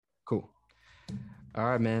Cool. All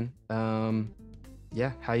right, man.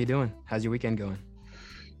 Yeah, how you doing? How's your weekend going?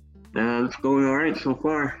 It's going all right so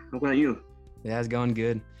far. How about you? Yeah, it's going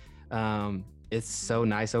good. It's so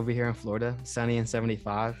nice over here in Florida, sunny and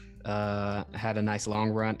 75. Had a nice long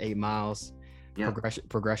run, 8 miles, Yeah.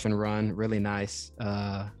 progression run, really nice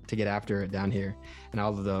to get after it down here. And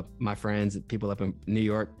all of my friends, people up in New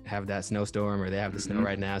York have that snowstorm or they have the snow hmm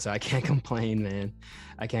right now. So I can't complain, man.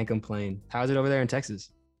 I can't complain. How's it over there in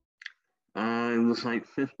Texas? It was like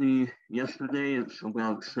 50 yesterday. It's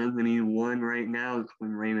about 71 right now. It's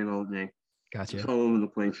been raining all day. It's Gotcha. all over the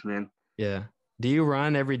place, man. Yeah. Do you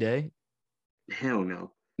run every day? Hell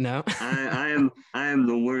no. No. I am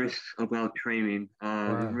the worst about training. It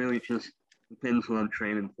Wow. really just depends what I'm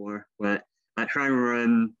training for. But I try to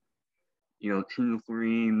run, two,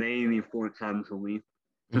 three, maybe four times a week.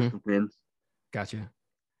 Just Mhm. depends. Gotcha.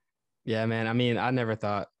 Yeah, man. I mean, I never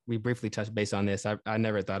thought we briefly touched base on this. I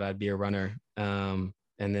never thought I'd be a runner.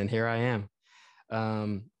 And then here I am. All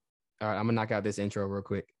right, I'm gonna knock out this intro real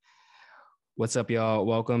quick. What's up, y'all?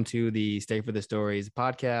 Welcome to the Stay for the Stories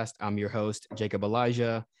podcast. I'm your host, Jacob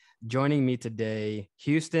Elijah. Joining me today,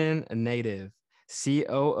 Houston native,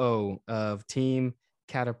 COO of Team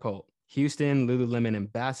Catapult, Houston Lululemon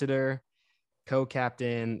ambassador,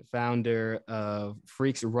 co-captain, founder of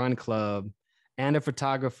Freaks Run Club, and a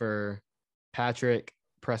photographer, Patrick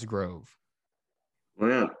Pressgrove. Well,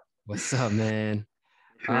 yeah. What's up, man?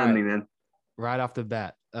 Thanks for All having right, me, man. right off the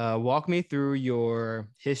bat, walk me through your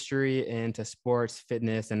history into sports,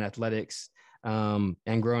 fitness, and athletics,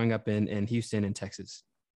 and growing up in Houston and Texas.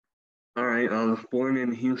 All right. I was born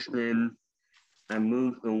in Houston. I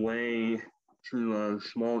moved away to a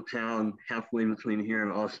small town halfway between here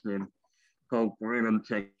and Austin called Brenham,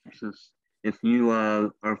 Texas. If you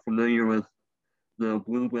are familiar with the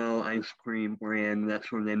Bluebell ice cream brand,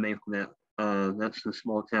 that's where they make that. That's the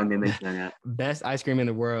small town they make that at. Best ice cream in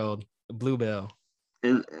the world, Bluebell.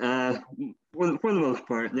 And, for the most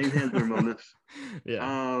part, they've had their moments. Yeah.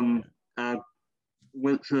 I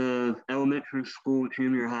went to elementary school,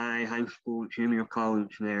 junior high, high school, junior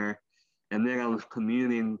college there, and then I was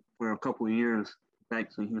commuting for a couple of years back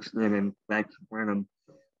to Houston and back to Brenham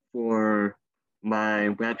for my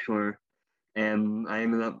bachelor, and I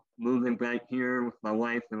ended up moving back here with my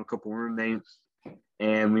wife and a couple of roommates,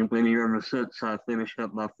 and we've been here ever since. I finished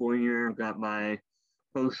up my 4 year, got my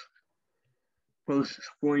post post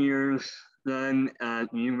 4 years done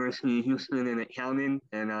at the University of Houston in accounting,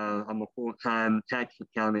 and I'm a full time tax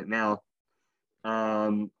accountant now.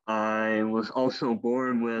 I was also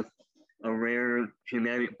born with a rare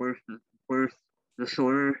genetic birth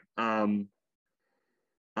disorder. I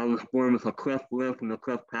was born with a cleft lip and a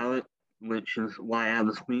cleft palate, which is why I have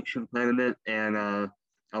a speech impediment, and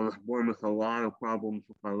I was born with a lot of problems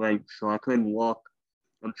with my legs, so I couldn't walk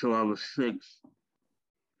until I was 6,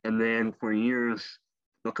 and then for years,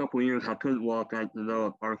 a couple of years, I couldn't walk. I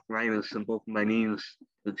developed arthritis in both of my knees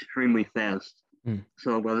extremely fast. Mm.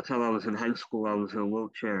 So by the time I was in high school, I was in a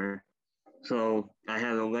wheelchair. So I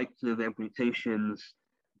had elective amputations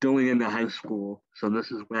going into high school. So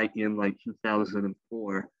this is back in like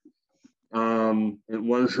 2004. It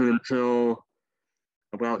wasn't until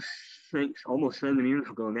about almost 7 years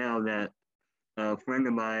ago now that a friend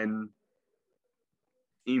of mine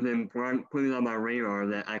even put it on my radar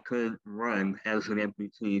that I could run as an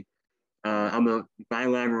amputee. I'm a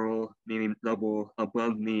bilateral, meaning double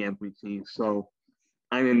above knee amputee. So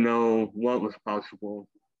I didn't know what was possible.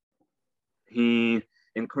 He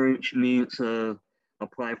encouraged me to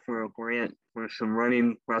apply for a grant for some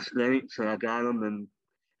running prosthetics, and I got them and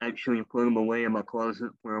actually put them away in my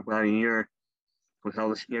closet for about a year because I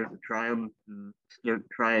was scared to try them and scared to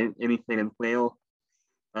try anything and fail.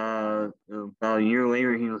 About a year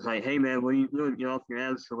later, he was like, "Hey man, what are you doing? Get off your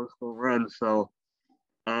ass, so let's go run." So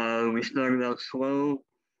we started out slow.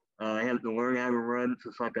 I had to learn how to run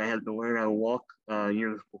just like I had to learn how to walk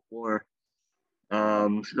years before.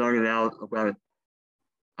 Started out about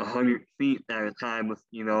 100 feet at a time with,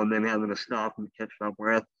 and then having to stop and catch my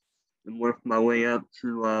breath and work my way up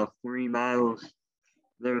to 3 miles.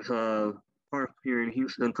 There's a park here in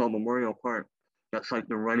Houston called Memorial Park. That's like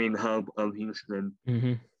the running hub of Houston.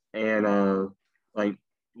 Mm-hmm. And like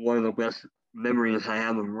one of the best memories I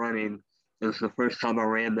have of running is the first time I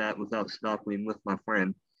ran that without stopping with my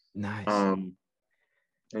friend. Nice. Um,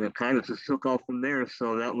 and it kind of just took off from there.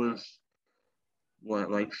 So that was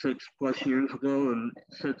what, like 6+ years ago, and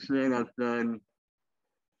since then I've done,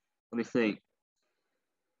 let me think,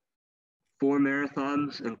 4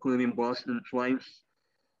 marathons, including Boston twice,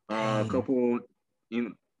 a Dang. couple, you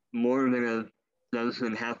know, more than a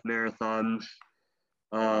dozen half marathons,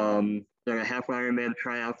 then a half Ironman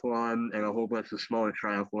triathlon, and a whole bunch of smaller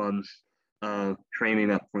triathlons,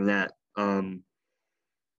 training up for that.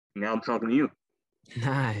 Now I'm talking to you.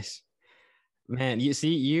 Nice, man. You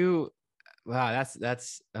see, wow,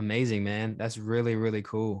 that's amazing, man. That's really, really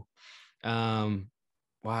cool. Um,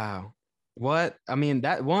 wow. What I mean,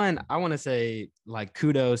 that one, I want to say like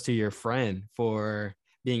kudos to your friend for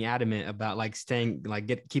being adamant about like staying like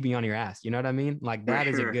keeping on your ass. You know what I mean? Like For that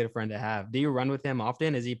is a sure. good friend to have. Do you run with him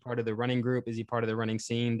often? Is he part of the running group? Is he part of the running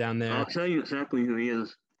scene down I'll there? tell you exactly who he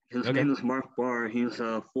is. His Okay. name is Mark Barr. He's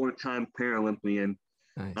a four-time Paralympian.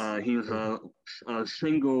 Nice. He's Cool. a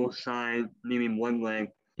single side, meaning one leg,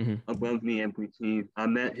 Mm-hmm. above knee amputee. I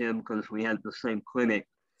met him because we had the same clinic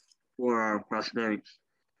for our prosthetics.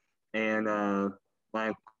 And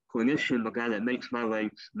my clinician, the guy that makes my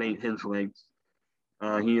legs, made his legs.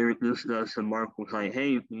 He introduced us, and Mark was like,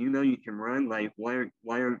 "Hey, you know you can run. Like, why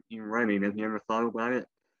aren't you running? Have you ever thought about it?"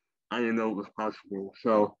 I didn't know it was possible.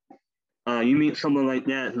 So you meet someone like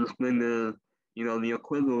that who's been the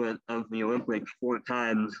equivalent of the Olympics four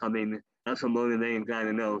times. I mean, that's a motivating guy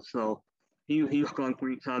to know. So he's gone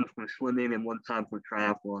three times for swimming and one time for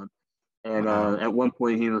triathlon. And Wow. at one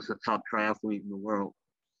point, he was the top triathlete in the world,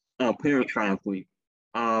 para triathlete.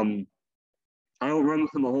 Um, I don't run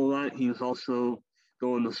with him a whole lot. He's also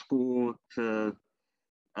going to school to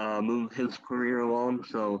move his career along.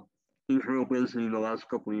 So he's real busy in the last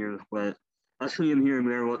couple of years, but I see him here and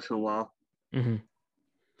there once in a while. Mm-hmm.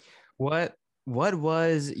 What what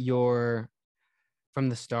was your from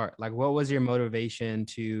the start? Like what was your motivation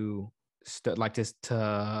to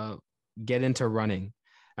to get into running?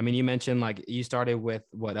 I mean, you mentioned like you started with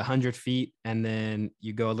what 100 feet and then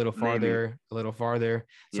you go Maybe, a little farther.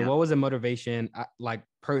 So yeah. what was the motivation like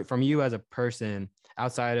from you as a person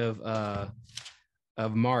outside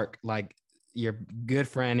of Mark, like your good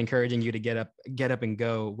friend encouraging you to get up and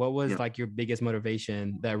go? What was Yeah. like your biggest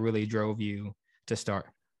motivation that really drove you to start?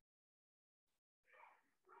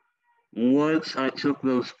 Once I took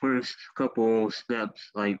those first couple steps,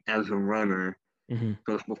 like as a runner, Mm-hmm.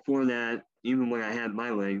 because before that, even when I had my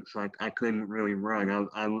legs, like I couldn't really run.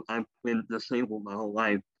 I've been disabled my whole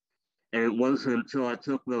life, and it wasn't until I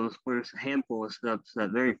took those first handful of steps that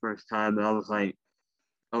very first time that I was like,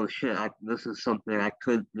 oh shit, this is something I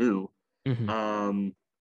could do. Mm-hmm. Um,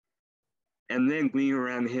 and then being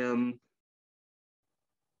around him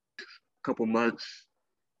a couple months,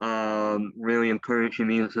 really encouraging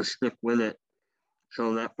me to stick with it.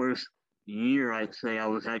 So that first year, I'd say I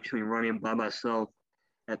was actually running by myself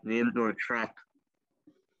at the indoor track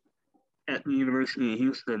at the University of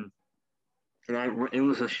Houston, and it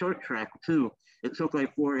was a short track too. It took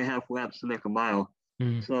like 4.5 laps to make a mile.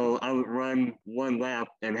 Mm-hmm. So I would run one lap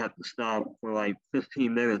and have to stop for like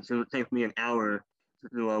 15 minutes. It would take me an hour to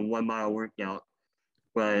do a 1 mile workout.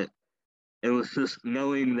 But it was just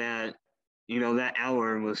knowing that, that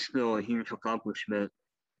hour was still a huge accomplishment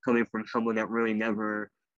coming from someone that really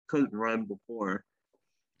never could run before.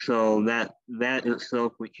 So that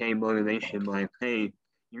itself became motivation. Like, hey,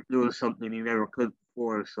 you're doing something you never could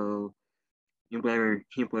before, so you better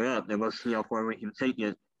keep it up and let's see how far we can take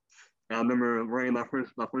it. And I remember running my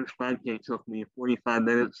first 5K took me 45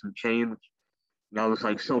 minutes and change. And I was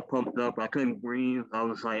like so pumped up, I couldn't breathe. I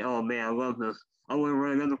was like, oh man, I love this. I want to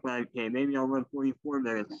run another 5K. Maybe I'll run 44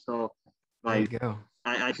 minutes. So There you like go.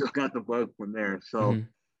 I just got the bug from there. So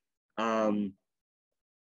Mm-hmm. um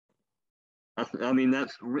I mean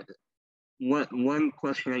that's what one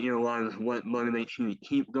question I get a lot is what motivates you to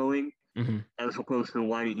keep going Mm-hmm. as opposed to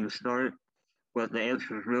why did you start? But the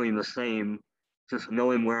answer is really the same. Just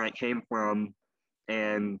knowing where I came from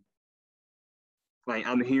and like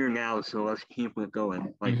I'm here now, so let's keep it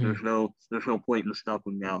going. Like Mm-hmm. there's no point in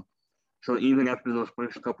stopping now. So even after those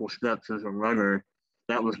first couple steps as a runner,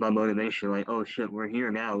 that was my motivation. Like, oh shit, we're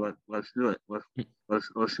here now. Let's do it.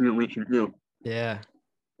 Let's see what we can do. Yeah.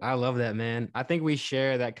 I love that, man. I think we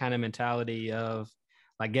share that kind of mentality of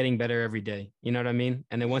like getting better every day. You know what I mean?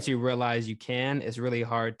 And then once you realize you can, it's really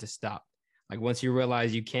hard to stop. Like once you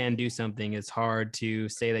realize you can do something, it's hard to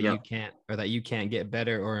say that Yeah. you can't or that you can't get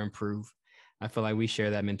better or improve. I feel like we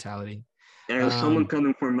share that mentality. As someone Um,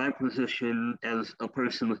 coming from my position as a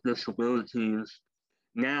person with disabilities,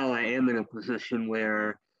 now I am in a position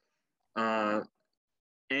where uh,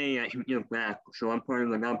 I can give back. So I'm part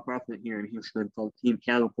of a nonprofit here in Houston called Team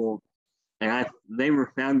CATAPULT, and they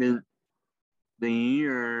were founded the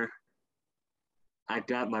year I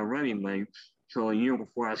got my running legs. So a year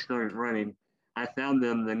before I started running, I found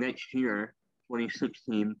them the next year,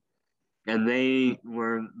 2016, and they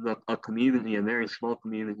were a community, a very small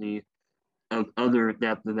community of other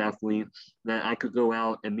adaptive athletes that I could go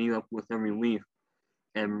out and meet up with every week.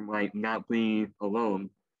 and like not be alone.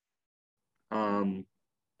 Um,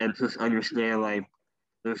 and just understand like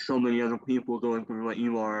there's so many other people going through what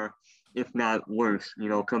you are, if not worse,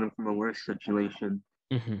 coming from a worse situation.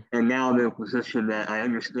 Mm-hmm. And now I'm in a position that I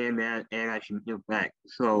understand that and I should give back.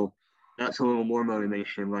 So that's a little more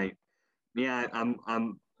motivation. Like, yeah,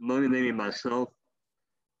 I'm motivating myself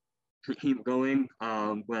to keep going,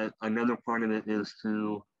 but another part of it is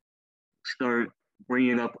to start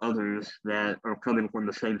bringing up others that are coming from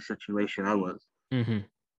the same situation I was. Mm-hmm.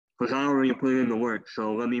 Because I already put in the work,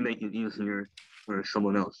 so let me make it easier for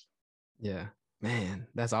someone else. Yeah, man,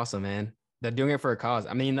 that's awesome, man. They're doing it for a cause.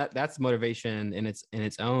 I mean, that's motivation in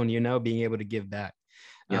its own, being able to give back.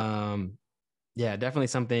 Yeah. Yeah, definitely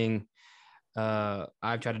something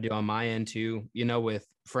I've tried to do on my end too, with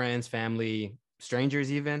friends, family,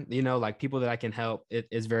 strangers, even, like people that I can help. It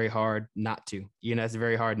is very hard not to, it's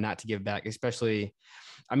very hard not to give back, especially,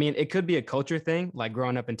 I mean, it could be a culture thing, like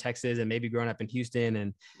growing up in Texas and maybe growing up in Houston.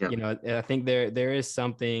 And, Yeah. I think there is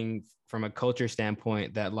something from a culture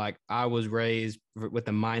standpoint that like I was raised with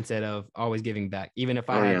the mindset of always giving back. Even if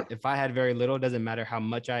I Oh had, yeah. if I had very little, it doesn't matter how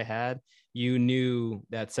much I had, you knew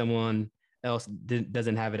that someone else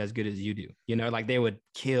doesn't have it as good as you do, like they would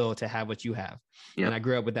kill to have what you have. Yeah. And I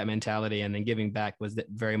grew up with that mentality, and then giving back was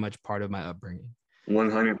very much part of my upbringing.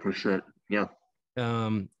 100%. Yeah.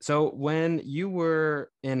 So when you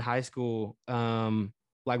were in high school,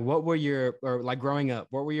 like what were your, or like growing up,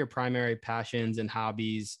 what were your primary passions and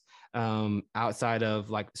hobbies, outside of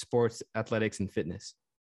like sports, athletics, and fitness?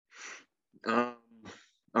 Um,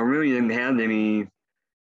 I really didn't have any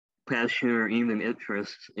passion or even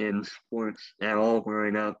interest in sports at all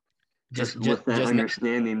growing up. Just, Just just, with that just,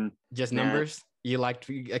 understanding just that numbers. You liked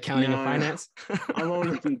accounting and no, finance? I've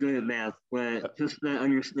always been good at math, but just that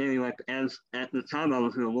understanding, like as at the time I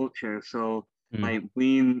was in a wheelchair, so Mm, like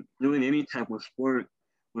being doing any type of sport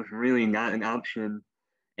was really not an option,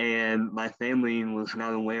 and my family was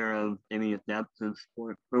not aware of any adaptive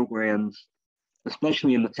sport programs,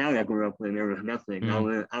 especially in the town I grew up in. There was nothing. I mm,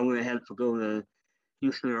 would I would have had to go to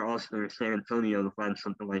Houston or Austin or San Antonio to find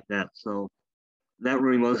something like that. So that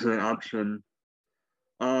really wasn't an option.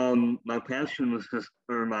 My passion was just,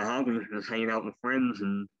 or my hobby was just hanging out with friends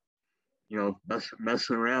and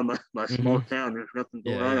messing around my small mm-hmm. town. There's nothing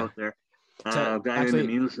going Yeah, on yeah. out there. To Got into actually,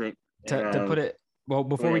 music and to put it, well, go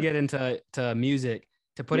before we ahead. get into music,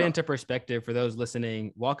 to put it Yeah. into perspective for those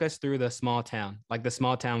listening, walk us through the small town, like the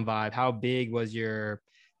small town vibe. How big was your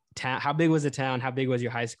town? How big was the town? How big was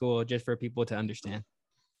your high school? Just for people to understand.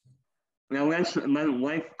 Now, my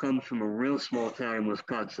wife comes from a real small town in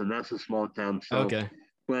Wisconsin. That's a small town. So, Okay.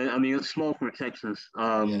 but I mean, it's small for Texas.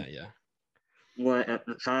 Yeah, yeah. What at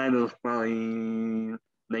the time it was probably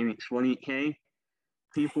maybe 20K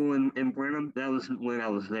people in Brenham. That was when I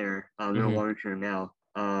was there. They're Mm-hmm. larger now.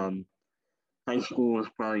 High school was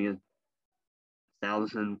probably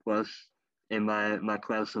 1,000 plus in my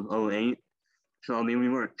class of '08. So I mean, we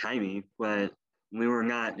weren't tiny, but we were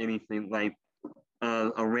not anything like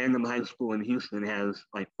a random high school in Houston has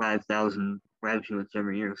like 5,000 graduates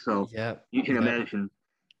every year. So Yep. you can Yep. imagine.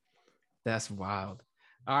 That's wild.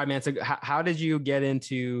 All right, man. So how did you get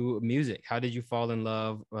into music? How did you fall in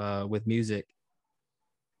love with music?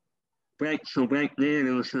 Back then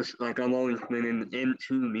it was just like I've always been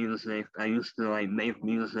into music. I used to like make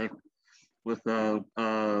music with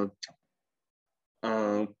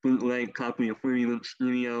bootleg copy of Free Loop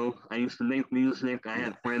Studio. I used to make music. I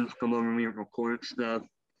had friends come over to me and record stuff.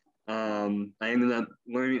 I ended up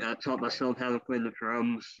learning. I taught myself how to play the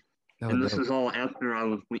drums, Oh, and this dope. is all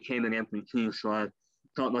after became an amputee. So I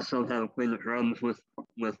taught myself how to play the drums with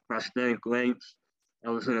prosthetic legs. I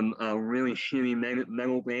was in a really shitty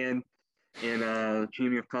metal band in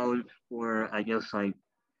junior college for I guess like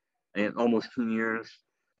almost 2 years.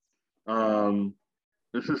 Um,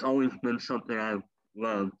 this has always been something I've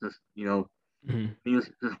loved. Just Mhm.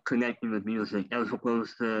 music, just connecting with music, as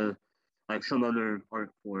opposed to like some other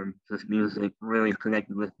art form. Just music really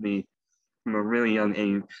connected with me from a really young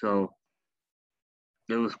age. So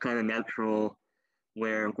it was kind of natural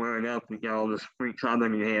where growing up, you get all this free time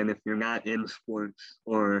on your hand. If you're not in sports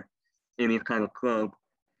or any kind of club,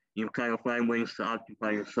 you kind of find ways to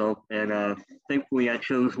occupy yourself. And thankfully, I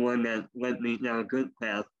chose one that led me down a good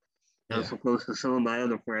path Yeah. as opposed to some of my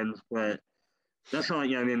other friends. But that's how I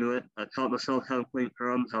got into it. I taught myself how to play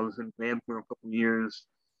drums. I was in band for a couple of years,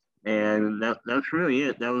 and that's really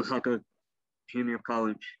it. That was like a junior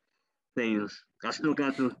college phase. I still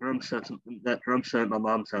got those drum sets, that drum set at my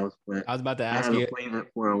mom's house, but I was about to I ask haven't you. played it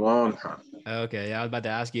for a long time. Okay, yeah, I was about to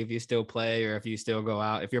ask you if you still play or if you still go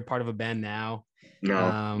out. If you're part of a band now, No,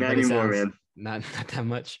 not but it anymore, sounds man. not not that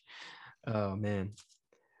much. Oh man.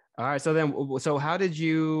 All right. So how did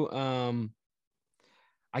you,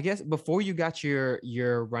 I guess before you got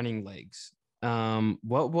your running legs,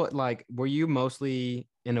 what like were you mostly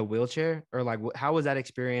in a wheelchair, or like how was that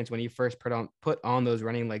experience when you first put on those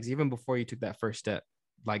running legs, even before you took that first step?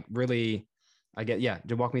 Like really, I get, yeah,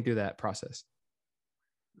 to walk me through that process.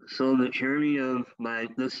 So the journey of my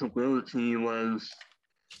disability was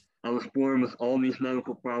I was born with all these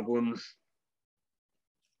medical problems.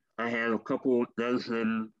 I had a couple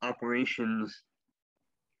dozen operations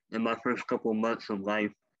in my first couple of months of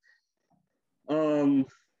life. Um,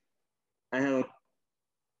 I had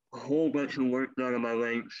a whole bunch of work done on my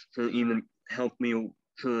legs to even help me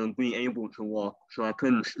to be able to walk. So I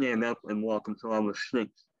couldn't stand up and walk until I was 6.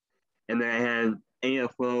 And then I had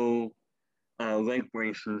AFO leg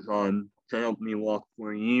braces on to help me walk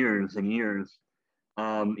for years and years.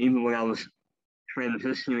 Even when I was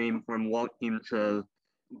transitioning from walking to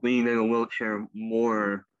being in a wheelchair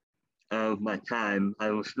more of my time,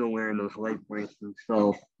 I was still wearing those leg braces.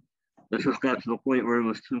 So it just got to the point where it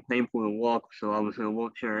was too painful to walk. So I was in a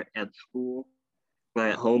wheelchair at school,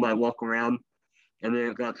 but at home I walk around. And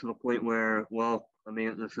then it got to the point where, well, I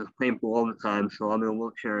mean, this is painful all the time. So I'm in a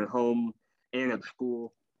wheelchair at home and at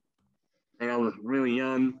school. And I was really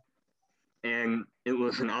young, and it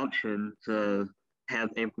was an option to have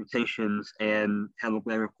amputations and have a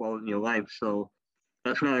better quality of life. So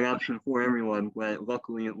that's not an option for everyone, but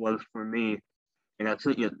luckily it was for me, and I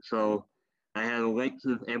took it. So I had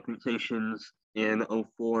elective amputations in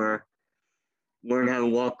 '04, learned how to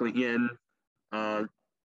walk again, uh,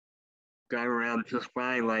 got around just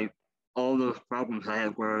fine. Like all those problems I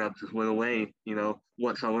had growing up just went away.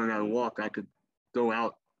 Once I learned how to walk, I could go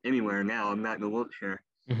out anywhere now. I'm not in a wheelchair.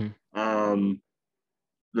 Mm-hmm. Um,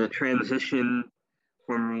 the transition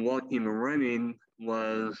from walking to running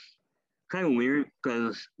was kind of weird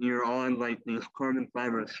because you're on like these carbon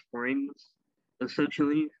fiber springs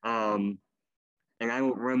essentially. And I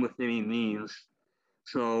don't run with any knees.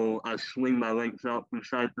 So I swing my legs out from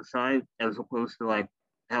side to side as opposed to like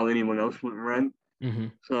how anyone else would run. Mm-hmm.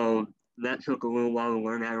 So that took a little while to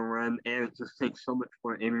learn how to run, and it just takes so much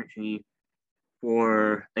more energy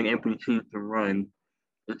for an amputee to run.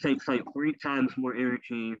 It takes like 3 times more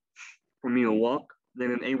energy for me to walk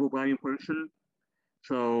than an able-bodied person.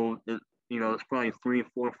 So it's probably 3,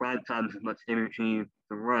 4, 5 times as much energy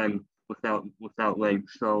to run without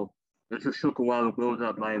legs. So it just took a while to build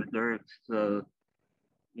up my endurance to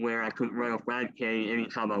where I could run a 5K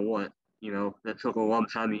anytime I want. That took a long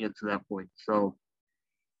time to get to that point. So,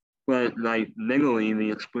 but like mentally,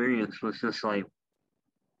 the experience was just like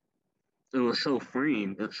it was so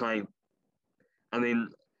freeing. It's like, I mean,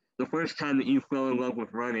 the first time that you fell in love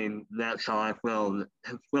with running, that's how I felt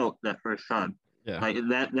that first time. Yeah. Like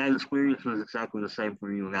that experience was exactly the same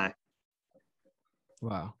for you and I.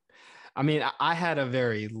 Wow. I mean, I had a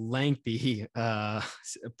very lengthy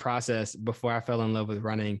process before I fell in love with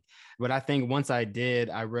running. But I think once I did,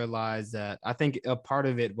 I realized that I think a part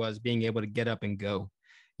of it was being able to get up and go.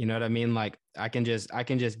 You know what I mean? Like I can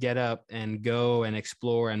just get up and go and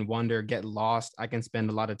explore and wonder, get lost. I can spend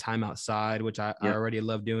a lot of time outside, which I Yeah. already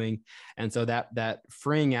love doing. And so that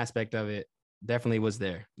freeing aspect of it definitely was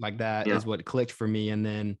there. Like that Yeah. is what clicked for me. And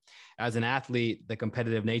then as an athlete, the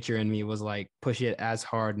competitive nature in me was like push it as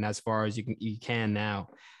hard and as far as you can now.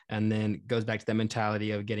 And then goes back to that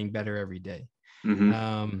mentality of getting better every day.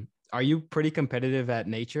 Mm-hmm. Are you pretty competitive at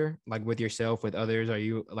nature, like with yourself, with others? Are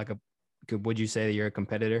you like would you say that you're a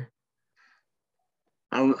competitor?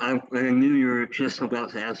 I knew you were just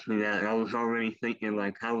about to ask me that. I was already thinking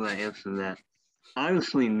like, how would I answer that?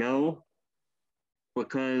 Honestly, no,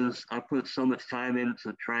 because I put so much time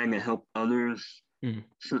into trying to help others Mm,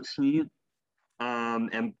 succeed.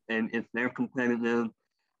 And if they're competitive,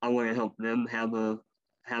 I want to help them have a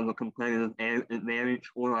competitive advantage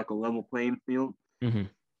or like a level playing field. mm-hmm.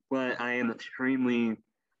 But I am extremely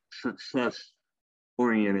success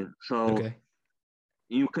oriented. So Okay.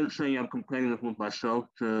 you could say I'm competitive with myself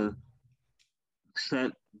to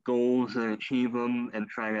set goals and achieve them and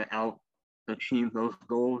try to out achieve those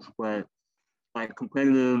goals. But like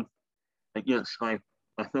competitive against like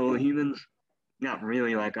my fellow humans, not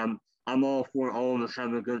really. Like I'm all for all of us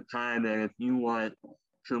having a good time, and if you want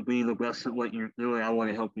to be the best at what you're doing, I want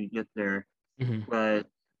to help you get there. Mm-hmm. But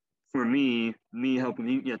for me helping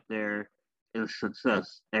you get there is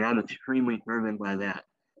success, and I'm extremely driven by that.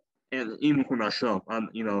 And even for myself, I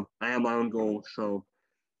have my own goals, so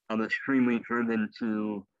I'm extremely driven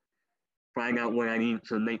to find out what I need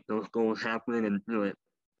to make those goals happen and do it.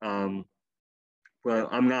 Um, but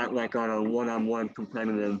I'm not like on a one-on-one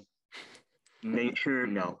competitive nature.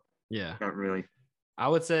 No, Yeah. not really. I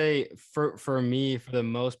would say for me, for the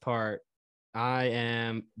most part, I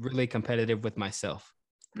am really competitive with myself.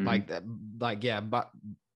 Mm-hmm. Like that, like, yeah, but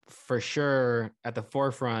for sure at the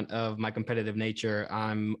forefront of my competitive nature,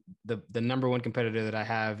 I'm the number one competitor that I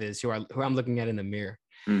have is who I'm looking at in the mirror.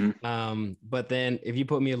 Mm-hmm. But then if you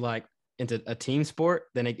put me like into a team sport,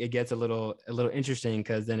 then it gets a little interesting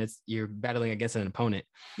because then you're battling against an opponent.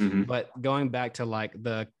 Mm-hmm. But going back to like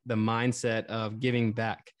the mindset of giving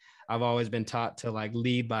back, I've always been taught to like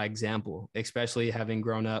lead by example, especially having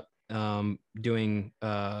grown up doing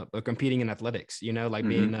or competing in athletics, you know, like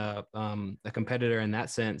being a competitor in that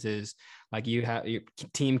sense is like you have your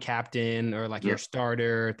team captain or like your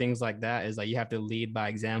starter, things like that is like you have to lead by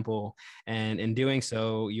example. And in doing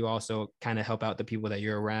so, you also kind of help out the people that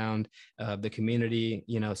you're around, the community,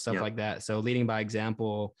 you know, stuff like that. So leading by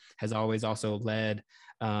example has always also led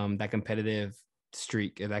that competitive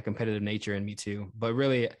streak, that competitive nature in me too. But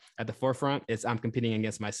really at the forefront, I'm competing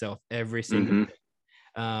against myself every single day.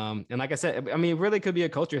 And like I said, I mean, it really could be a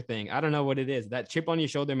culture thing. I don't know what it is. That chip on your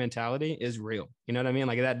shoulder mentality is real. You know what I mean?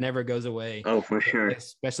 Like that never goes away. Oh, for sure.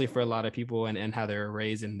 Especially for a lot of people and how they're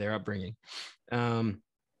raised and their upbringing. All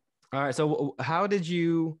right. So how did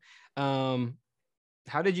you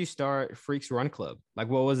start Freaks Run Club? Like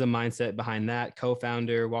what was the mindset behind that?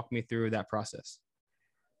 Co-founder, walk me through that process.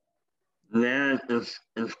 That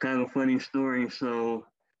is kind of a funny story. So,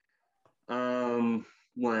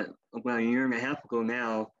 what, about a year and a half ago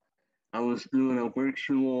now, I was doing a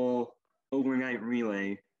virtual overnight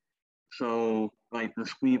relay. So, like the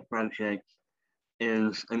Squeeze project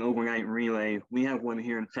is an overnight relay. We have one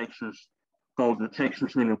here in Texas called the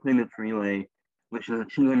Texas Independence Relay, which is a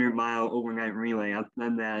 200-mile overnight relay. I've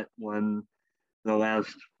done that one the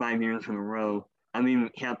last 5 years in a row. I'm even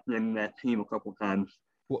captain that team a couple times,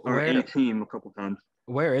 or a team a couple times.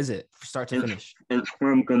 Where is it, start to finish? It's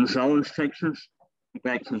from Gonzales, Texas,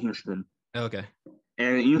 back to Houston. Okay.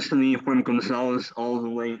 And it used to be from Gonzales all the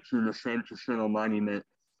way to the San Jacinto Monument,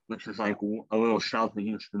 which is like a little south of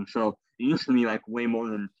Houston. So it used to be like way more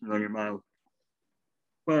than 200 miles.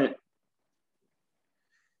 But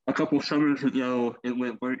a couple summers ago, it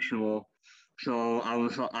went virtual. So I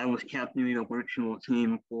was captaining a virtual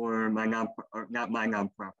team for my not my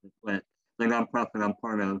nonprofit, but the nonprofit I'm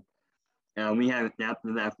part of. We had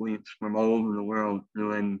adaptive athletes from all over the world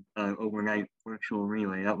doing overnight virtual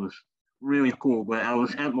relay. That was really cool. But I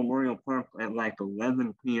was at Memorial Park at like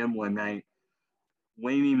 11 p.m. one night,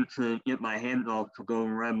 waiting to get my handoff to go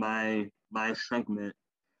run my segment.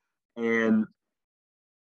 And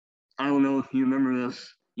I don't know if you remember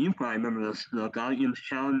this. You probably remember this. The Guardians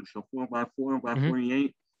Challenge, the 4x4 by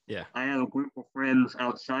 48. Yeah. I had a group of friends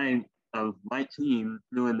outside of my team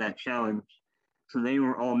doing that challenge. So they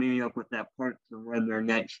were all meeting up with that park to run their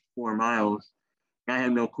next 4 miles. I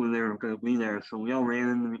had no clue they were going to be there. So we all ran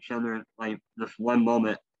into each other at like this one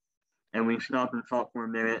moment. And we stopped and talked for a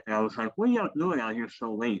minute. And I was like, what are y'all doing out here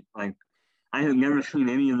so late? Like, I had never seen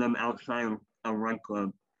any of them outside of a run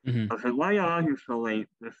club. I said, why are y'all out here so late?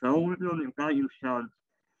 They said, oh, we're doing the Guardians Challenge.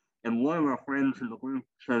 And one of our friends in the group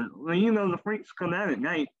said, well, you know, the freaks come out at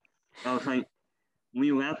night. I was like,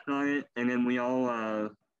 we laughed on it. And then we all,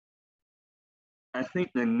 I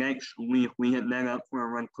think the next week we had met up for a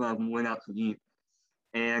run club and went out to eat.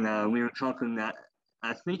 And we were talking that,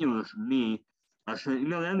 I think it was me. I said, you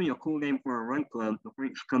know, that'd be a cool name for a run club. The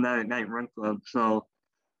freaks come out at night run club. So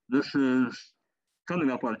this is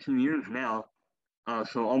coming up on 2 years now.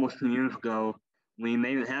 So almost 2 years ago, we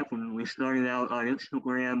made it happen. We started out on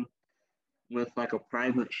Instagram with like a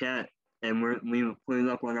private chat, and we put it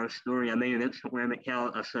up on our story. I made an Instagram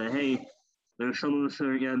account. I said, hey, there's some of us that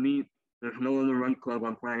are gonna meet. There's no other run club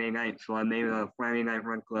on Friday night, so I made a Friday night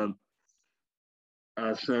run club.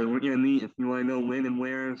 So we're gonna meet. If you want to know when and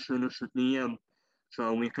where, send us a DM.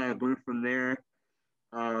 So we kind of grew from there.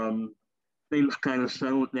 Things kind of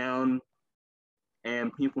settled down,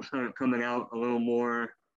 and people started coming out a little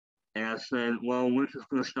more. And I said, well, we're just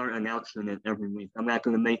going to start announcing it every week. I'm not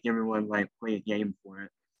going to make everyone like play a game for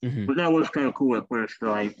it. But that was kind of cool at first. So,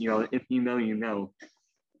 like, you know, if you know, you know.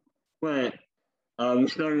 But we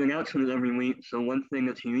started announcing it every week. So one thing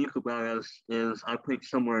that's unique about us is I pick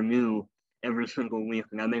somewhere new every single week,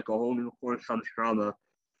 and I make a whole new course on Strava.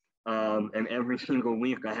 And every single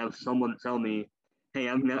week, I have someone tell me, "Hey,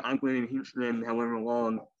 I've been in Houston however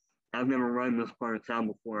long. I've never run this part of town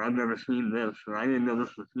before. I've never seen this, or I didn't know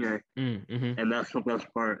this was here." And that's the best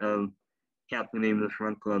part of captaining this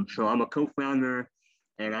run club. So I'm a co-founder,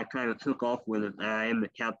 and I kind of took off with it. And I am the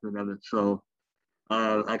captain of it. So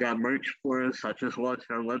I got merch for us. I just launched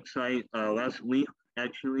our website last week,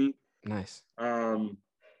 actually. Nice. And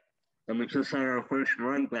we just had our first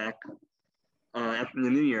run back. after the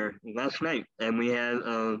New Year last night, and we had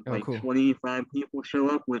Oh, like cool. 25 people show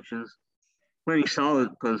up, which is pretty solid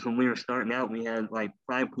because when we were starting out, we had like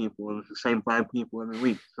 5 people. It was the same 5 people every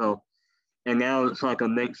week. So, and now it's like a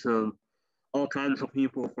mix of all kinds of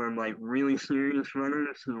people from like really serious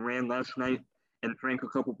runners who ran last night and drank a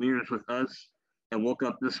couple beers with us and woke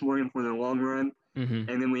up this morning for their long run. Mm-hmm.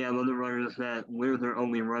 And then we have other runners that we're their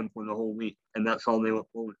only run for the whole week, and that's all they look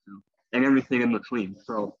forward to, and everything in between.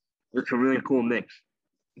 So it's a really cool mix.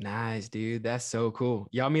 Nice, dude. That's so cool.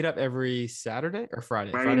 Y'all meet up every Saturday or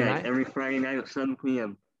Friday? Friday Friday night, night? every Friday night at 7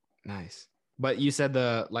 p.m. Nice. But you said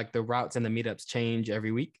the routes and the meetups change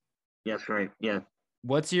every week. Yes, right. Yeah.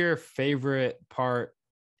 What's your favorite part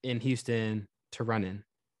in Houston to run in?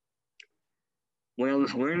 When I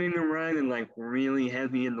was learning to run and like really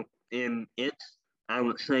heavy in it, I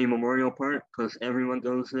would say Memorial Park because everyone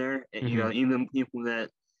goes there. And, you Mm-hmm. know, even people that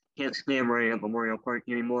can't stand running at Memorial Park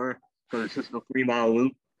anymore because it's just a 3 mile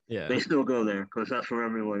loop, Yeah. they still go there because that's where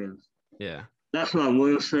everyone is. Yeah. That's what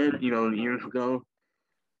Will said, you know, years ago,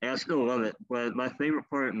 and I still love it. But my favorite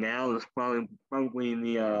part now is probably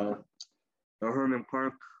the Herman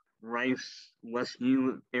Park, Rice,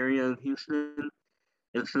 Westview area of Houston.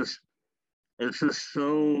 It's just it's just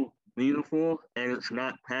so beautiful, and it's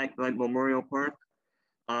not packed like Memorial Park.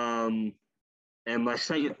 Um, and my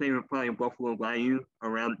second favorite probably Buffalo Bayou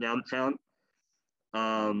around downtown.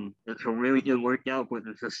 It's a really good workout, but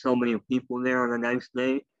there's just so many people there on a nice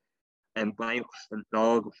day, and bikes and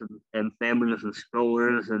dogs and families and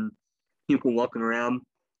strollers and people walking around.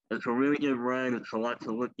 It's a really good run. It's a lot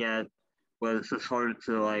to look at, but it's just hard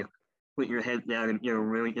to like put your head down and get a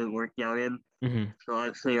really good workout in. Mm-hmm. So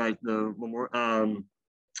I'd say like the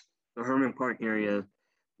Herman Park area,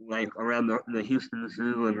 like around the Houston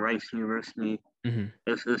Zoo and Rice University. Mm-hmm.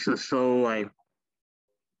 It's just so like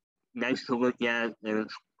nice to look at, and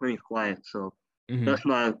it's pretty quiet. So Mm-hmm. that's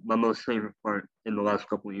my most favorite part in the last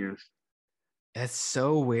couple of years. That's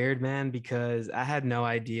so weird, man, because I had no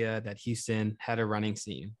idea that Houston had a running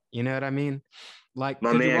scene. You know what I mean? Like,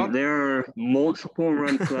 My could you man, walk? there are multiple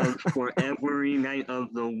run clubs for every night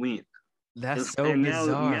of the week. That's It's, so and now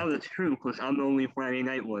bizarre. that's true because I'm the only Friday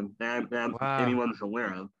night one that Wow. anyone's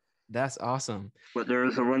aware of. That's awesome. But there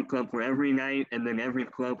is a run club for every night, and then every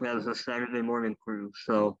club has a Saturday morning crew.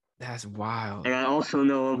 So, That's wild. and I also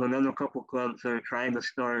know of another couple clubs that are trying to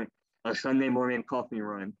start a Sunday morning coffee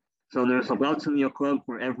run. So there's about to be a club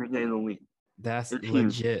for every day of the week. That's It's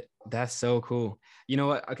huge. legit. That's so cool. You know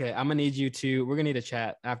what? Okay, I'm gonna need you to. We're gonna need to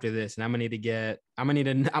chat after this, and I'm gonna need to get. I'm gonna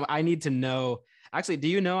need to. I need to know. Actually, do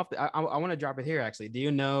you know? If I want to drop it here. Actually, do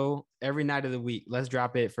you know every night of the week? Let's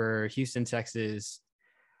drop it for Houston, Texas.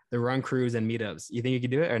 The run crews and meetups. You think you can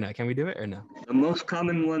do it or no? Can we do it or no? The most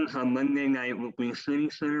common ones on Monday night will be City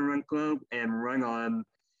Center Run Club and Run On.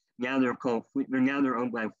 Now they're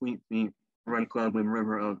owned by Fleet Feet Run Club in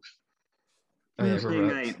River Oaks. Oh yeah, Tuesday River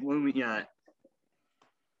Oaks. night, what do we got?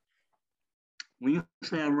 We used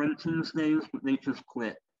to have Run Tuesdays, but they just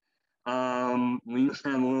quit. We used to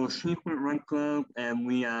have a little secret run club, and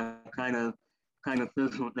we kind of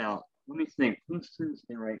fizzled out. Let me think. Who's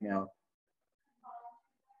Tuesday right now?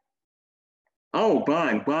 Oh,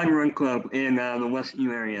 Bond Run Club in the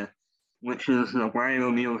Westview area, which is the Brian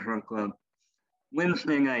O'Neill's Run Club.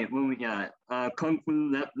 Wednesday night, what we got? Kung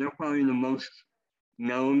Fu. They're probably the most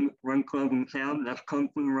known run club in town. That's Kung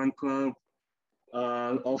Fu Run Club.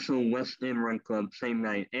 Also West End Run Club, same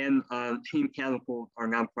night, and Team Catapult, our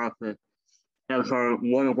nonprofit, has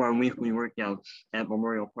one of our weekly workouts at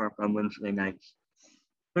Memorial Park on Wednesday nights.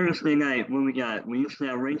 Thursday night, what we got? We used to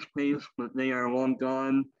have Race Pace, but they are long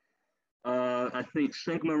gone. I think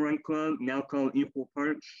Sigma Run Club, now called Equal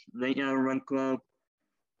Parts, they got a run club.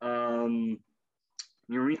 Um,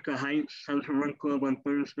 Eureka Heights has a run club on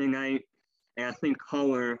Thursday night. And I think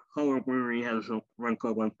Holler Brewery has a run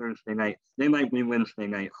club on Thursday night. They might be Wednesday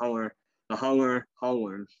night. The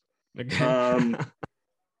Hollers. Okay. Um,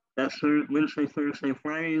 that's Wednesday, Thursday,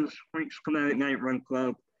 Fridays. Freaks Come Out at Night Run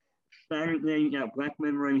Club. Saturday, you got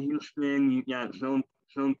Blackman Run Houston. You got Zone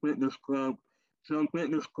Fitness Club. Zone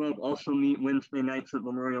Fitness Club also meet Wednesday nights at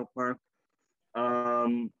Memorial Park.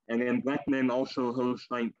 And then Blackman also hosts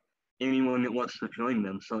like anyone that wants to join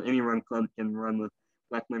them. So any run club can run with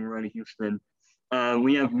Blackman Run Houston.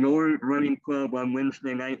 We have Nord Running Club on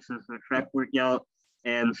Wednesday nights as the track workout,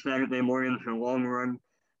 and Saturday mornings are long run.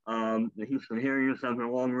 The Houston Harriers have their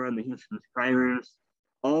long run. The Houston Striders,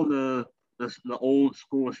 all the old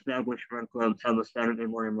school established run clubs have a Saturday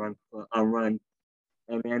morning run,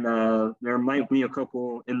 and then there might be a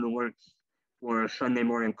couple in the works for a Sunday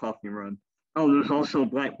morning coffee run. Oh, there's also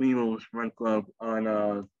Black Beatles Run Club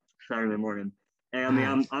on Saturday morning. And I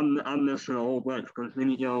mean, Nice. I'm missing a whole bunch because then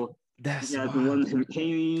you That's got the wild. ones in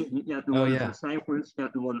Katy, you got the Oh ones in yeah. Cypress, you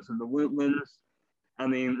got the ones in the Woodlands. I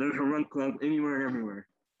mean, there's a run club anywhere and everywhere.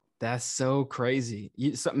 That's so crazy.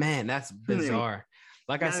 Man, that's Too many. bizarre.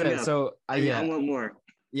 Like I Not said, enough. so I mean, I yeah, want more.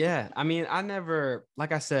 yeah. I mean, I never,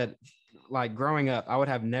 like I said, like growing up, I would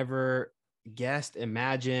have never guessed,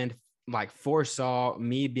 imagined, like foresaw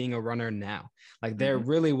me being a runner now. Like there Mm-hmm.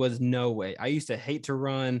 really was no way. I used to hate to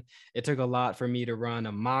run. It took a lot for me to run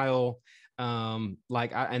a mile. And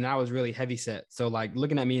I was really heavy set. So like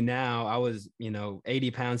looking at me now, I was,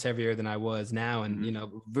 80 pounds heavier than I was now, and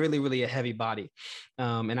Mm-hmm. really, really a heavy body.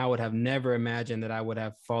 And I would have never imagined that I would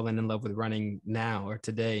have fallen in love with running now or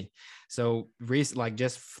today. So like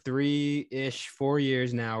just 3-ish, 4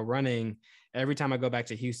 years now running. Every time I go back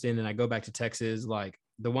to Houston and I go back to Texas, like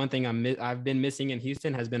the one thing I've been missing in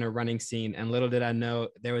Houston has been a running scene. And little did I know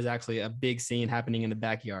there was actually a big scene happening in the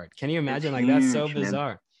backyard. Can you It's imagine? Like that's so huge, man.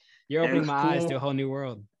 bizarre. You're And opening it's my eyes to a cool. whole new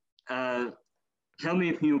world. Uh, Tell me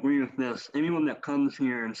if you agree with this. Anyone that comes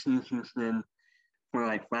here and sees Houston for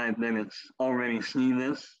like 5 minutes already seen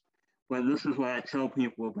this. But this is what I tell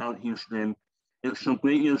people about Houston. It's the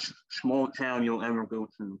biggest small town you'll ever go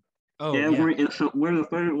to. Oh yeah. We're the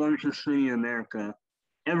third largest city in America.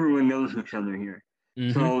 Everyone knows each other here.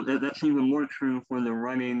 Mm-hmm. So that's even more true for the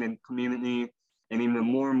running and community, and even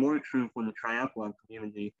more true for the triathlon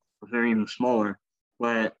community, because they're even smaller.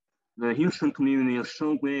 But the Houston community is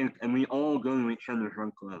so big, and we all go to each other's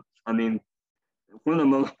run clubs. I mean, for the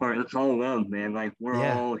most part, it's all love, man. Like we're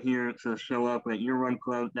Yeah. all here to show up at your run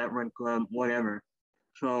club, that run club, whatever.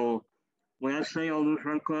 So when I say all those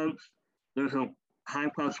run clubs, there's a high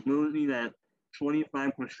possibility that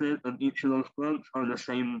 25% of each of those clubs are the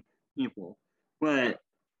same people. But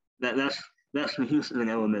that's the Houston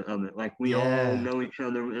element of it. Like we all Yeah. know each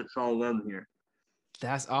other. It's all love here.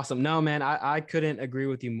 That's awesome. No, man, I couldn't agree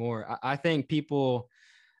with you more. I think people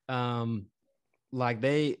um like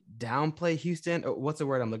they downplay Houston. What's the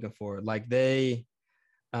word I'm looking for? Like they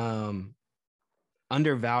um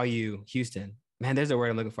undervalue Houston. Man, there's a word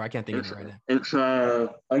I'm looking for. I can't think of It's it right now.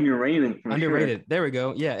 it's underrated for sure. Underrated. There we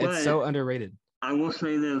go. Yeah, it's But so underrated. I will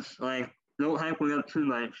say this, like, don't hype it up too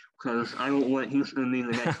much because I don't want Houston to be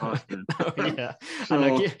the next Austin. Yeah, I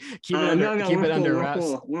know. So, no, Keep we're it full, under we're wraps.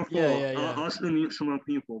 full, we're Yeah, full. yeah, yeah. Austin needs some more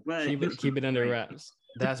people, but Keep Houston's it under great. wraps.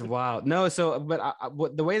 That's wild. No, so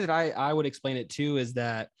but the way that I would explain it too is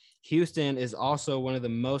that Houston is also one of the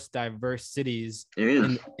most diverse cities It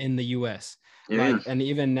is. in the US. It Like, is. and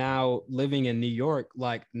even now living in New York,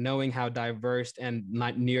 like knowing how diverse and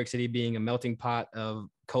not New York City being a melting pot of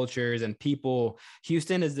cultures and people,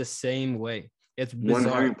 Houston is the same way. It's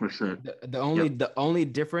bizarre. 100%. Yep. The only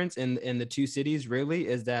difference in the two cities really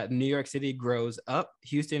is that New York City grows up,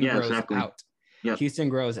 Houston Yeah, grows exactly. out. Yep. Houston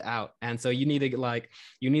grows out. And so you need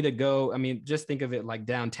to go. I mean, just think of it like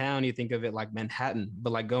downtown, you think of it like Manhattan,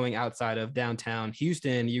 but like going outside of downtown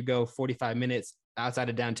Houston, you go 45 minutes outside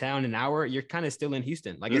of downtown, an hour, you're kind of still in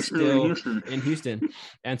Houston. Like You're it's still in still Houston. in Houston.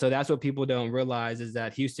 And so that's what people don't realize is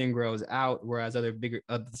that Houston grows out, whereas other bigger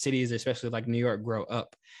cities, especially like New York, grow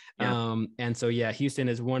up. Yeah. And so, yeah, Houston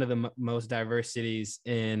is one of the most diverse cities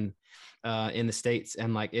in the States.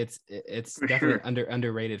 And like, it's For definitely sure.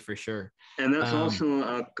 underrated for sure. And that's Um,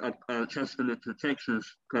 also a testament to Texas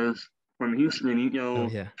because from Houston, you oh go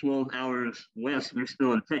yeah. 12 hours west, you're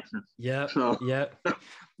still in Texas. Yep. So Yep.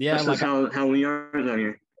 Yeah. that's just Like, how we are down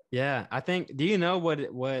here. yeah, I think, do you know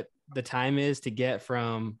what the time is to get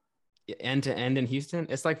from end to end in Houston?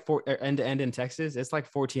 It's like end to end in Texas. It's like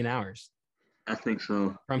 14 hours. I think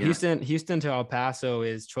so. From Yeah. Houston to El Paso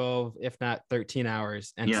is 12, if not 13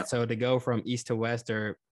 hours. And Yeah. so to go from east to west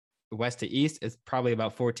or west to east, it's probably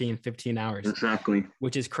about 14, 15 hours, Exactly.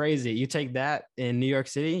 which is crazy. You take that in New York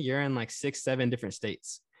City, you're in like 6, 7 different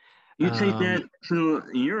states. You take that to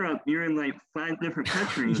Europe, you're in like 5 different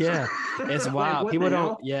countries. Yeah, it's Like, wild. what the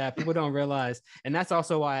hell? People don't realize. And that's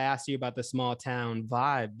also why I asked you about the small town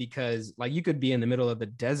vibe, because like you could be in the middle of the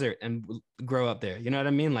desert and grow up there. You know what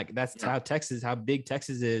I mean? Like that's how big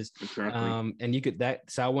Texas is. Exactly. And you could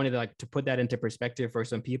so I wanted to put that into perspective for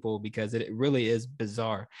some people because it really is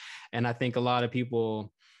bizarre. And I think a lot of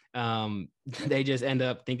people they just end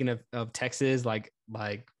up thinking of Texas like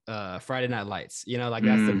Friday Night Lights, like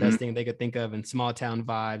that's the best thing they could think of, in small town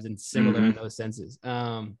vibes and similar in those senses.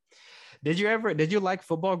 Did you like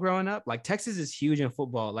football growing up? Like Texas is huge in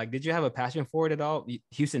football. Like, did you have a passion for it at all?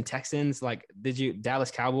 Houston Texans, like,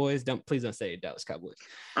 Dallas Cowboys? Please don't say Dallas Cowboys.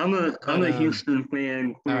 I'm But a Houston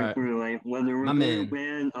fan all through and right, through. Like whether we're my good or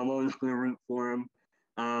man. bad, I'm always going to root for them.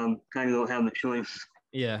 Kind of don't have a choice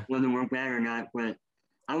Yeah. whether we're bad or not. But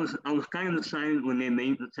I was kind of decided when they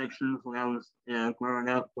made the Texans when I was growing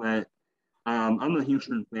up, but I'm a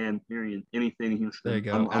Houston fan. Period. Anything There you Houston,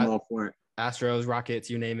 go. I'm all for it. Astros, Rockets,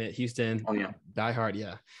 you name it. Houston, Oh yeah. die hard.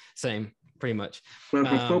 Yeah, same, pretty much. But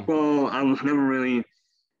for football, I was never really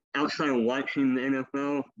outside of watching the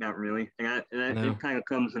NFL. Not really, and No. it kind of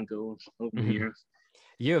comes and goes over the Mm-hmm. years.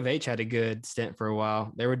 U of H had a good stint for a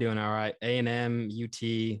while. They were doing all right. A&M,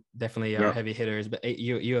 UT definitely are Yep. heavy hitters, but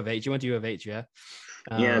U of H, you went to U of H, yeah?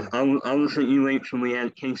 Yeah, I was at UH when we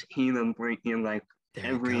had Case Keenum breaking like There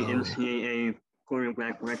you every go. NCAA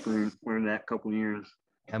quarterback record for that couple years.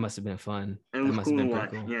 That must have been fun. It That was must have cool to been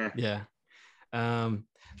pretty watch. cool. Yeah. Yeah. Um,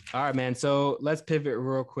 all right, man. So let's pivot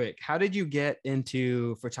real quick. How did you get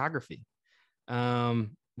into photography?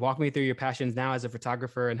 Walk me through your passions now as a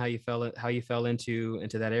photographer and how you fell into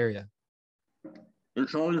that area.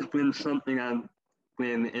 It's always been something I've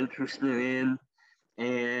been interested in.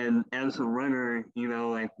 And as a runner,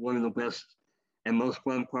 like one of the best and most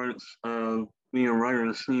fun parts of being a runner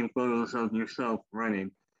is seeing photos of yourself running.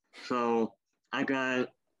 So I got,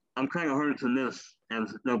 I'm kind of hard to miss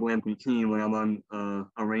as a double amputee when I'm on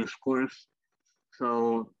a race course.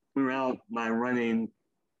 So throughout my running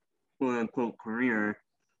quote unquote career,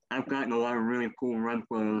 I've gotten a lot of really cool run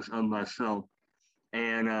photos of myself.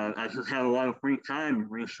 And I just had a lot of free time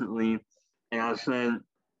recently. And I said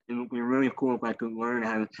it would be really cool if I could learn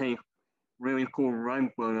how to take really cool run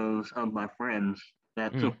photos of my friends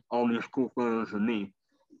that took all these cool photos of me.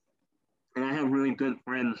 And I have really good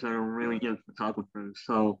friends that are really good photographers.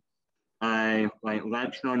 So I like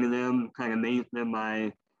latched onto them, kind of made them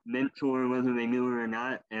my mentor, whether they knew it or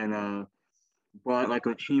not, and bought like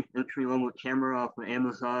a cheap entry level camera off of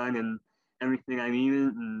Amazon and everything I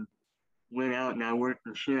needed, and went out and I worked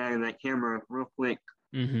the shit out of that camera real quick,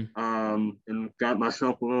 and got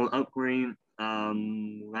myself a little upgrade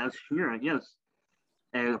last year, I guess.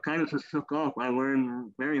 And it kind of just took off. I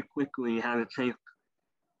learned very quickly how to take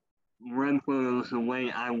run photos the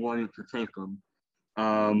way I wanted to take them,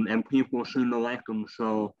 and people seem to like them.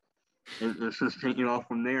 So it's just taking off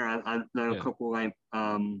from there. I've done a couple like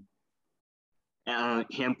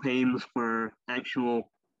campaigns for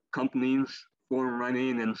actual companies for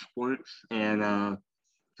running and sports, and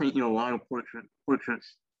taking a lot of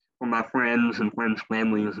portraits for my friends and friends'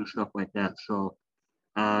 families and stuff like that. So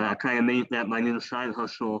I kind of made that my new side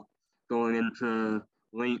hustle going into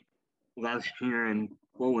late last year and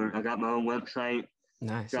forward. I got my own website,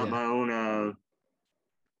 Nice. got Yeah.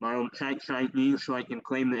 my own tax ID so I can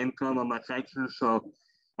claim the income on my taxes. So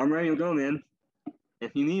I'm ready to go, man.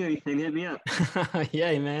 If you need anything, hit me up.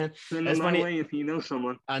 Yeah, man. Send That's them my funny. way if you know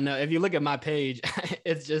someone. I know. If you look at my page,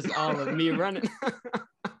 it's just all of me running.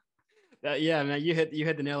 Yeah, man, you hit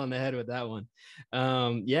the nail on the head with that one.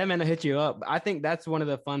 Yeah, man, I hit you up. I think that's one of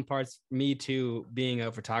the fun parts for me too, being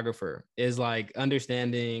a photographer, is like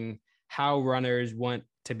understanding how runners want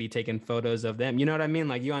to be taking photos of them. You know what I mean?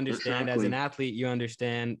 Like you understand as an athlete, you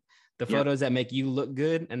understand the photos that make you look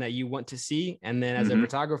good and that you want to see. And then as a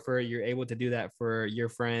photographer, you're able to do that for your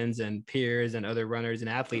friends and peers and other runners and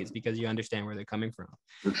athletes because you understand where they're coming from.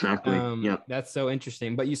 Exactly. That's so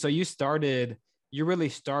interesting. But you really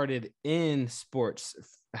started in sports.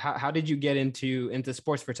 How did you get into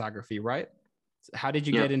sports photography, right? How did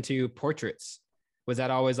you get into portraits? Was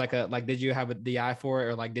that always did you have the eye for it,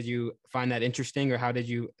 or like did you find that interesting, or how did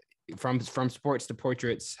you from sports to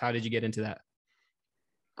portraits, how did you get into that?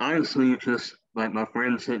 Honestly, just like my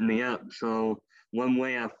friends hitting me up. So one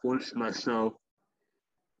way I forced myself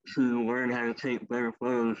to learn how to take better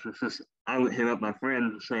photos was just I would hit up my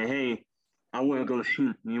friends and say, "Hey, I want to go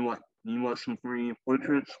shoot. You want some free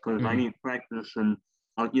portraits? Because I need practice, and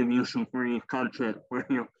I'll give you some free content for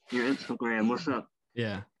your Instagram. What's up?"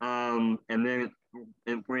 Yeah. And then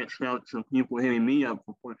it branched out to people hitting me up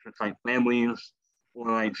for portraits, like families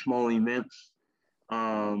or like small events.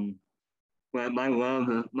 Um, but my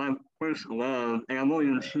first love, and I've only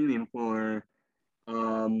been shooting for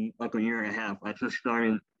like a year and a half. I just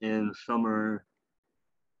started in summer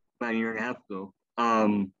about a year and a half ago.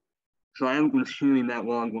 So I haven't been shooting that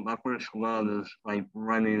long, but my first love is like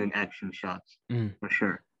running and action shots for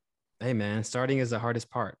sure. Hey man, starting is the hardest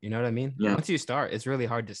part. You know what I mean? Yeah. Once you start, it's really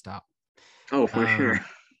hard to stop. Oh, for sure.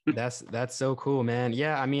 That's so cool, man.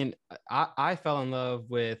 Yeah, I mean, I fell in love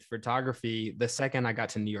with photography the second I got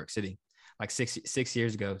to New York City, like six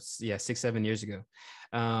years ago. Yeah, 6-7 years ago.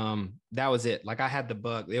 That was it. Like I had the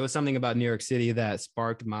bug. It was something about New York City that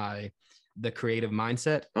sparked the creative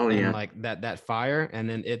mindset Oh and yeah. like that fire. And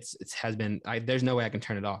then it has been, there's no way I can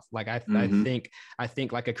turn it off. Like I Mm-hmm.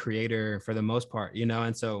 think like a creator for the most part, you know?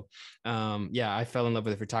 And so, yeah, I fell in love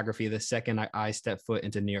with photography the second I stepped foot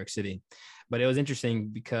into New York City. But it was interesting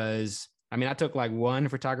because I mean, I took like one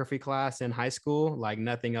photography class in high school, like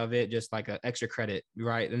nothing of it, just like an extra credit,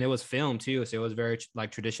 right? And it was film too, so it was very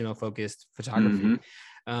like traditional focused photography.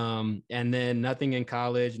 Mm-hmm. And then nothing in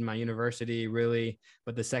college and my university really.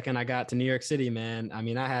 But the second I got to New York City, man, I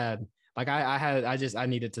mean, I had like I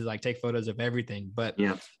needed to like take photos of everything, but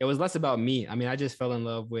Yeah. it was less about me. I mean, I just fell in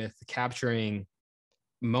love with capturing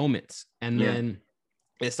moments, and Yeah. then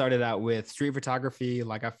it started out with street photography,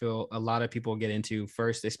 like I feel a lot of people get into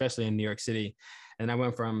first, especially in New York City. And I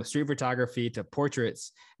went from street photography to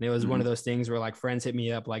portraits. And it was one Mm-hmm. of those things where like friends hit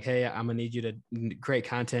me up like, hey, I'm gonna need you to create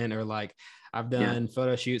content, or like I've Yeah. done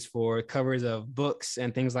photo shoots for covers of books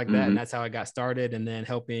and things like that. Mm-hmm. And that's how I got started. And then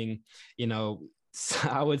helping, you know,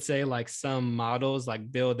 I would say like some models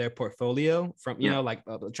like build their portfolio from, you Yeah. know, like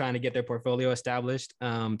trying to get their portfolio established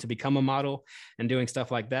to become a model and doing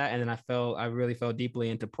stuff like that. And then I really fell deeply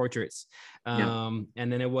into portraits. Yeah.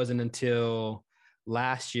 And then it wasn't until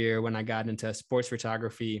last year when I got into sports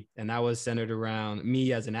photography, and that was centered around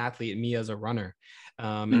me as an athlete, me as a runner,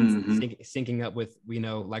 and Mm-hmm. syncing up with, you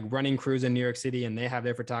know, like running crews in New York City, and they have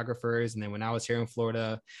their photographers. And then when I was here in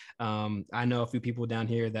Florida, I know a few people down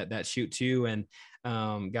here that shoot too, and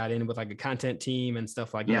got in with like a content team and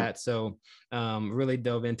stuff like Yeah. that. So really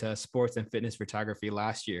dove into sports and fitness photography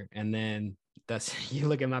last year. And then that's, you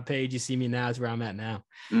look at my page, you see me now, is where I'm at now.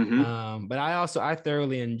 Mm-hmm. But I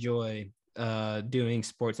thoroughly enjoy doing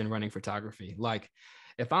sports and running photography. Like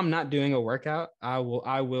if I'm not doing a workout, I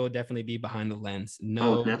will definitely be behind the lens. Oh,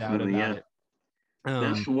 No doubt definitely. about Yeah. it.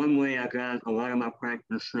 That's Um, one way I got a lot of my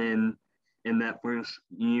practice in that first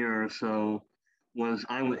year or so was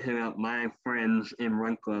I would hit up my friends in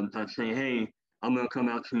run clubs. I'd say, hey, I'm gonna come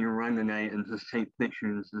out to your run tonight and just take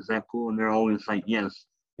pictures. Is that cool? And they're always like, yes,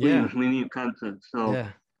 yeah, please, we need content. So yeah,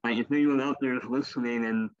 like if anyone out there is listening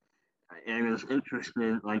and is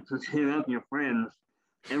interested, like just hit up your friends.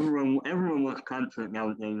 Everyone wants content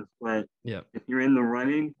nowadays, but yeah, if you're in the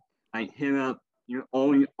running, like hit up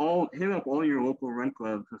all your local run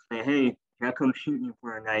clubs and say, hey, can I come shoot you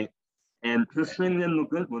for a night? And just send them the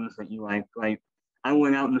good ones that you like. Like I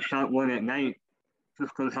went out and shot one at night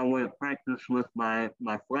just because I wanted to practice with my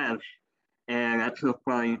flash, and I took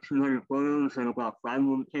probably 200 photos, and about five of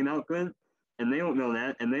them came out good. And they don't know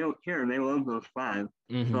that, and they don't care. They love those five.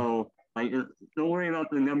 mm-hmm, So like, don't worry about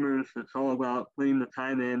the numbers. It's all about putting the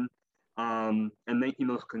time in, and making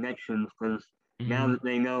those connections. Because now mm-hmm. that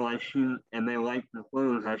they know I shoot and they like the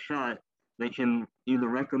photos I shot, they can either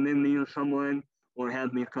recommend me to someone or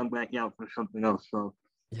have me come back out for something else. So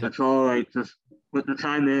Yep. it's all like just put the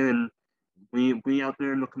time in and be out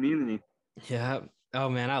there in the community. Yeah. Oh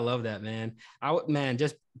man, I love that, man. I want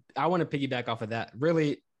to piggyback off of that.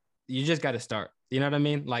 Really, you just got to start. You know what I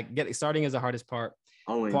mean? Like starting is the hardest part.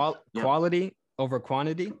 Always. Yep. Quality over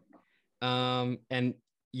quantity. And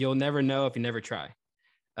you'll never know if you never try.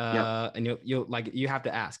 Yep. And you'll like, you have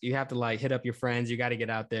to ask. You have to like hit up your friends. You got to get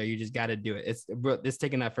out there. You just got to do it. It's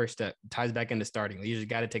taking that first step. Ties back into starting. You just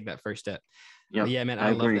got to take that first step. But Yep. yeah, man, I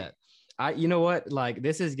I love agree. that. You know what? Like,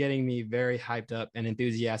 this is getting me very hyped up and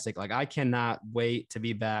enthusiastic. Like, I cannot wait to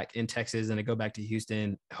be back in Texas and to go back to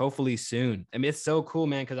Houston, hopefully soon. I mean, it's so cool,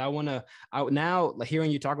 man. Cause now like,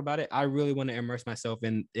 hearing you talk about it, I really want to immerse myself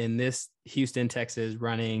in this Houston, Texas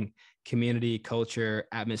running community culture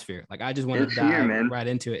atmosphere. Like, I just want to It's here, dive man. right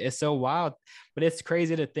into it. It's so wild, but it's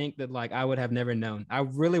crazy to think that like, I would have never known. I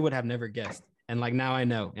really would have never guessed. And like now I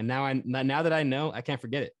know, and now that I know, I can't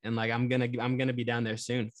forget it. And like I'm gonna be down there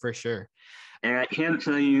soon for sure. And I can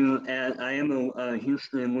tell you, I am a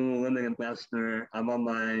Houston Lululemon ambassador.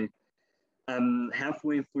 I'm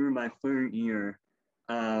halfway through my third year.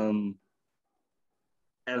 Um,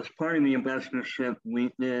 as part of the ambassadorship, we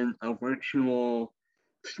did a virtual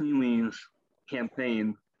series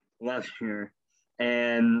campaign last year.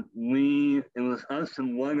 And it was us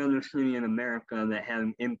and one other city in America that had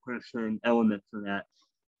an in-person element to that.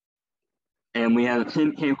 And we had a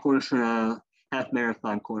 10K course and a half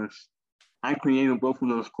marathon course. I created both of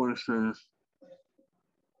those courses,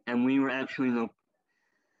 and we were actually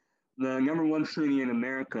the number one city in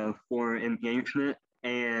America for engagement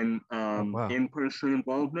and Oh wow. in-person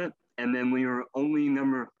involvement. And then we were only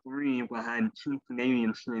number three behind two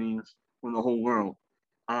Canadian cities for the whole world.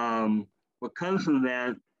 Um, because of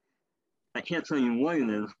that, I can't tell you what it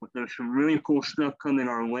is, but there's some really cool stuff coming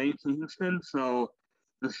our way to Houston. So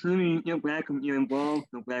the sooner you get back and get involved,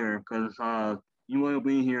 the better, because you want to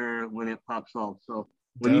be here when it pops off. So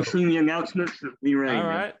When you Dope. see the announcements, be ready, All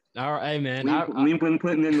man. right. All right. Hey, man. We've been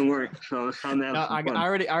putting in the work, so it's time to have some fun. I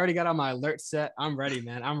already got on my alert set. I'm ready,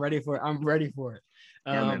 man. I'm ready for it.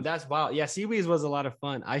 Yeah, man. That's wild. Yeah, Seaweeds was a lot of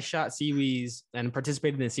fun. I shot Seaweeds and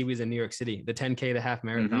participated in Seaweeds in New York City, the 10K, the half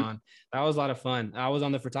marathon. That was a lot of fun. I was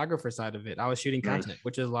on the photographer side of it. I was shooting content,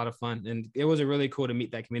 which is a lot of fun. And it was really cool to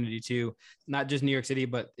meet that community too. Not just New York City,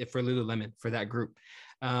 but for Lululemon, for that group.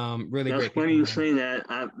 Really That's great funny people, you man. say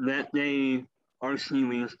that. That day, our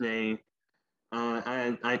Seaweeds day,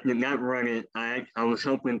 I did not run it. I was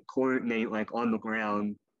helping coordinate like on the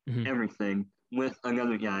ground, everything with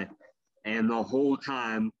another guy. And the whole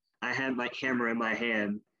time I had my camera in my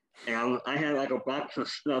hand and I had like a box of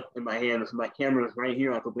stuff in my hand. So my camera was right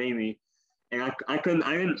here like a baby. And I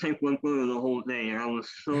didn't take one photo the whole day. And I was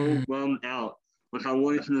so bummed out because I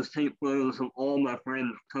wanted to just take photos of all my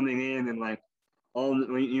friends coming in and like all the,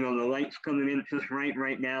 the lights coming in just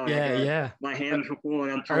right now. Yeah. My hands were full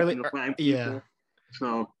and I'm talking to 5 people. Yeah.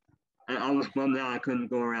 So I was bummed out I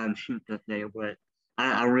couldn't go around and shoot that day, but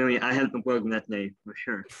I had the bug that day for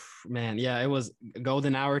sure. Man, yeah, it was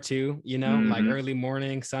golden hour too, like early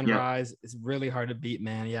morning, sunrise. It's really hard to beat,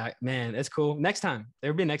 man. Yeah, man, it's cool. Next time.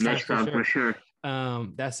 There'll be next time for sure.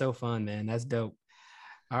 That's so fun, man. That's dope.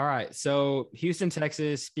 All right. So Houston,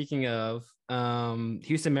 Texas, speaking of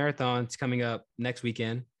Houston Marathon's coming up next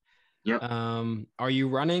weekend. Yep. Are you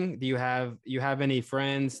running? Do you have any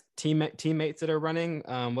friends, teammates that are running?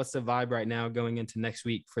 What's the vibe right now going into next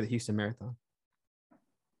week for the Houston Marathon?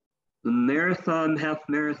 The half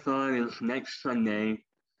marathon is next Sunday.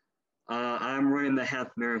 I'm running the half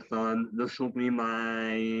marathon. This will be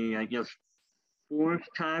my, I guess, 4th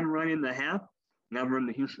time running the half. And I've run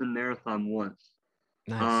the Houston Marathon once.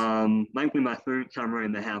 Nice. Might be my 3rd time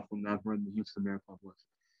running the half when I've run the Houston Marathon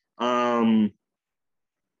once.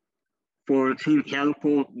 For Team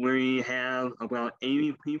Catapult, we have about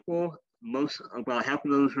 80 people. About half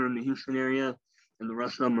of those are in the Houston area, and the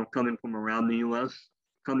rest of them are coming from around the U.S.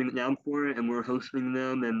 coming down for it, and we're hosting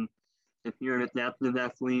them. And if you're an adaptive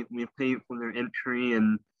athlete, we paid for their entry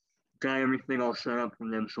and got everything all set up for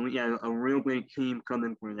them. So we got a real great team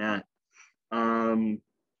coming for that. And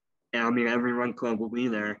I mean, every run club will be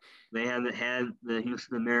there. They haven't had the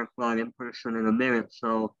Houston Marathon in person in a minute,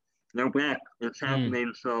 so they're back. It's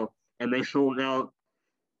happening. So, and they sold out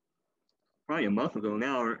probably a month ago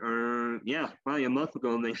now, probably a month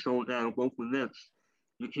ago, and they sold out both events.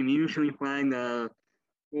 You can usually find a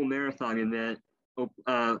full marathon event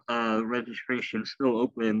registration still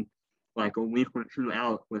open like a week or 2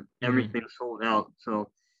 out with everything sold out. So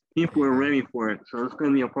people are ready for it. So it's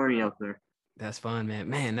going to be a party out there. That's fun, man.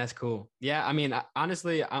 Man, that's cool. Yeah, I mean,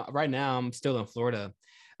 honestly, right now I'm still in Florida,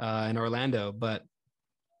 in Orlando, but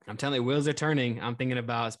I'm telling you, wheels are turning. I'm thinking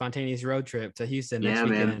about a spontaneous road trip to Houston next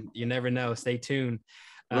weekend. Man. You never know. Stay tuned.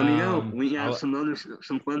 Let me know. We have some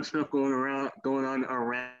fun stuff going on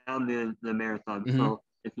around the marathon. So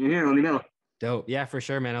if you're here, let me know. Dope. Yeah, for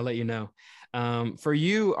sure, man. I'll let you know. For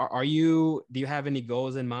you, do you have any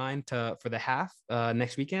goals in mind for the half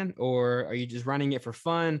next weekend, or are you just running it for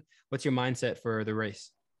fun? What's your mindset for the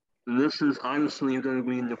race? This is honestly going to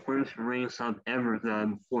be the first race I've ever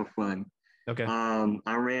done for fun. Okay.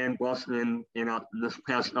 I ran Boston this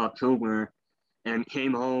past October and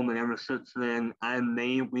came home, and ever since then, I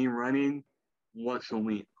may be running once a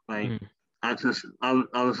week. Like, I was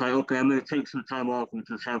like, okay, I'm going to take some time off and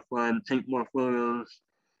just have fun, take more photos,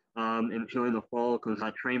 enjoy the fall, because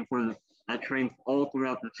I trained all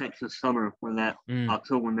throughout the Texas summer for that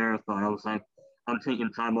October marathon. I was like, I'm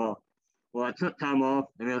taking time off. Well, I took time off,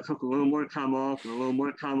 and then I took a little more time off, and a little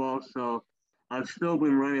more time off. So I've still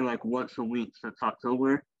been running like once a week since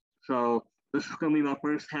October. So this is going to be my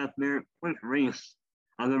first race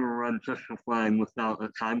I've ever run just for fun without a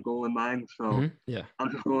time goal in mind. So yeah,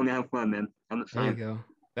 I'm just going to have fun, man. I'm excited. There you go.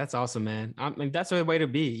 That's awesome, man. I mean, that's a way to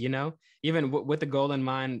be, even with the goal in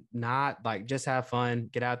mind, not like just have fun,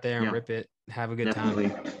 get out there and rip it, have a good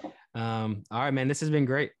time. All right, man, this has been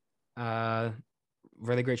great.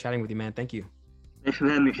 Really great chatting with you, man. Thank you. Thanks for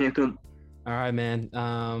having me, Jacob. All right,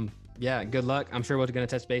 man. Yeah, good luck. I'm sure we're going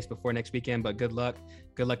to touch base before next weekend, but good luck.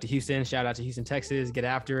 Good luck to Houston. Shout out to Houston, Texas. Get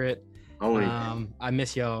after it. I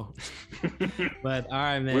miss y'all. But all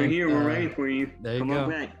right, man. We're here. We're ready for you. There you go. I'm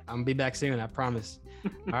going to be back soon. I promise.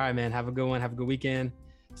 All right, man. Have a good one. Have a good weekend.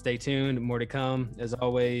 Stay tuned. More to come. As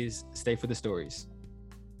always, stay for the stories.